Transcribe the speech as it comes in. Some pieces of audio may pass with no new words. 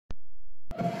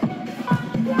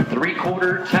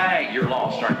Three-quarter tag, you're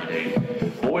lost, aren't you,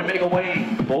 Dave? Boy, make away.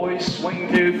 Boys, swing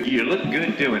through. You look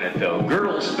good doing it, though.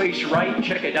 Girls, face right,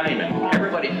 check a diamond.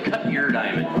 Everybody, cut your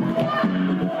diamond.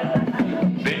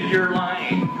 Bend your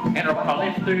line, and a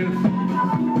left through.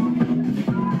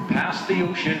 Past the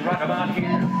ocean, right about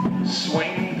here.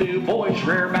 Swing through, boys,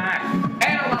 rear back.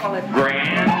 And a lot of left.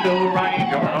 Grand, go right,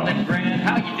 go right on left, grand.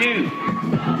 How you do?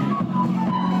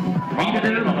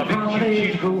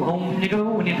 Promenade, go home you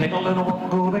go, and you take a little walk,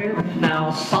 go there.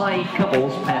 Now side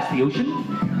couples past the ocean.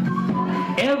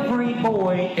 Every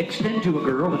boy extend to a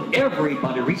girl, and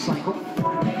everybody recycle.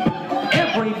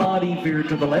 Everybody veer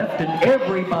to the left, and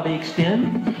everybody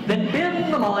extend. Then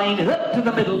bend the line up to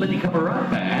the middle, and you come right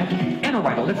back, and a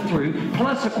right or left through,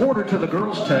 plus a quarter to the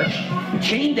girl's touch.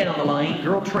 Chain down the line,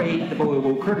 girl trade, the boy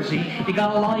will courtesy. You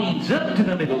got lines up to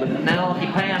the middle, and now if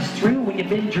you pass through when you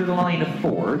bend your line of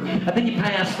four, and then you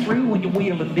pass through when you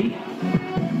wheel it deep.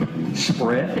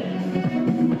 Spread,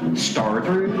 star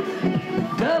through,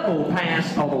 double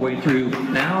pass all the way through.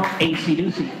 Now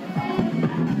AC-doocy.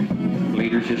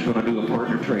 Leader's just going to do a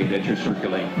partner trade. That's your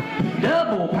circulate.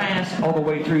 Double pass all the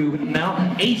way through.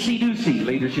 Now AC-doocy.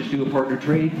 Leaders just do a partner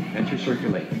trade. That's your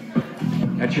circulate.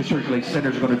 That's your circulate.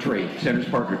 Center's going to trade. Center's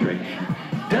partner trade.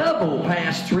 Double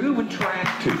pass through and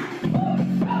track two.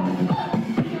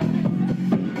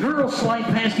 Girls slide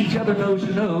past each other nose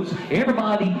to nose.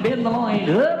 Everybody bend the line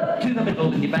up to the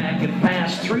middle and you back and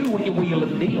pass through when you wheel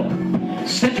and deal.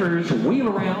 Centers wheel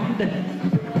around,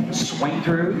 swing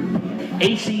through,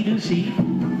 AC-doocy,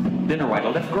 then a right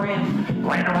or left grand.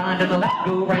 Grand around to the left,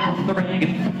 go right on the ring,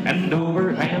 and over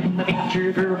and the meet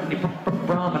your girl, and you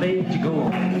promenade, you go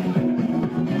on.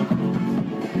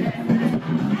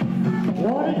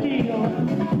 What a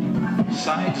deal.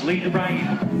 Sides lead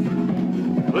right.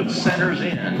 Put centers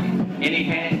in. Any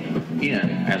hand in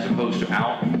as opposed to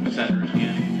out. Centers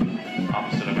in.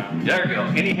 Opposite of out. There you go.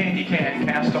 Any hand you can.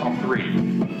 Cast off three.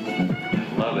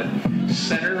 Love it.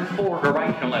 Center four to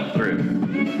right and left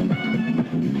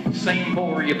through. Same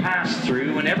four you pass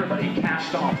through and everybody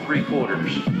cast off three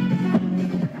quarters.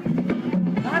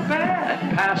 Not bad.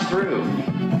 Pass through.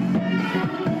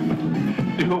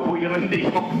 Do a wheel and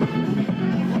deal.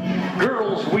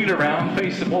 Girls wheel around,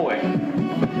 face the boy.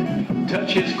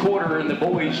 Touch his quarter and the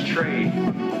boys trade.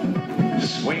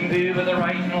 Swing to the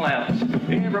right and left.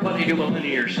 Everybody do a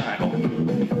linear cycle.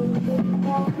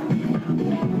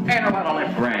 And a right on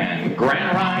left grand.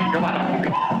 Grand right, right on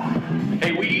left.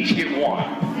 Hey, we each get one.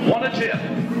 One a tip.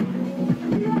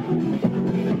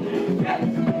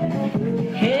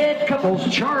 Head couples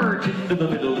charge into the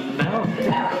middle now.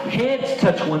 Heads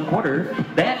touch one quarter.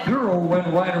 That girl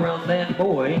run right around that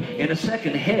boy. In a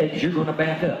second, heads, you're going to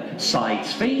back up.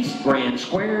 Sides face, grand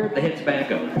square, the heads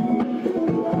back up.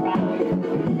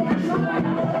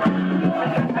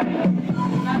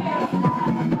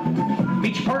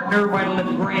 Meet your partner, right or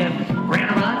left grand. Grand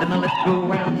around, and then let's go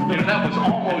around. You know, that was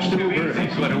almost too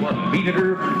easy, but it wasn't. Beat it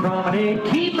or promenade.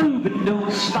 Keep moving,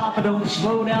 don't stop it, don't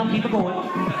slow down, keep it going.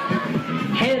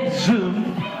 Head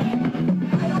zoom.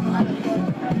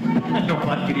 I don't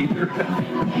like it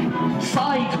either.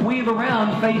 Sides wheel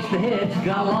around, face the heads.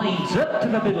 Got lines up to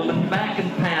the middle and back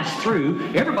and pass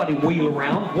through. Everybody wheel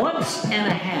around once and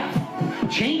a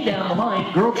half. Chain down the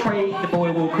line, girl trade, the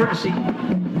boy will courtesy.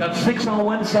 Got 6 on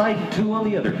one side and 2 on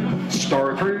the other.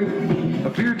 Star through,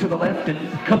 appear to the left and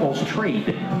couples trade.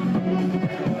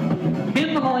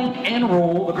 Bend the line and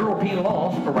roll, the girl peel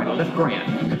off, a right or left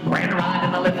grand. Grand right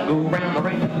and the left, go round the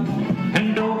ring.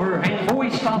 And over, and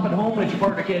boys stop at home, let your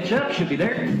partner catch up, should be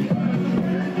there.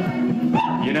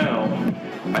 You know,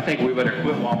 I think we better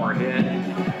quit while we're ahead.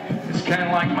 It's kind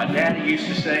of like my daddy used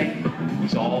to say,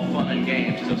 it's all fun and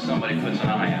games till somebody puts an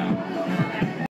eye out.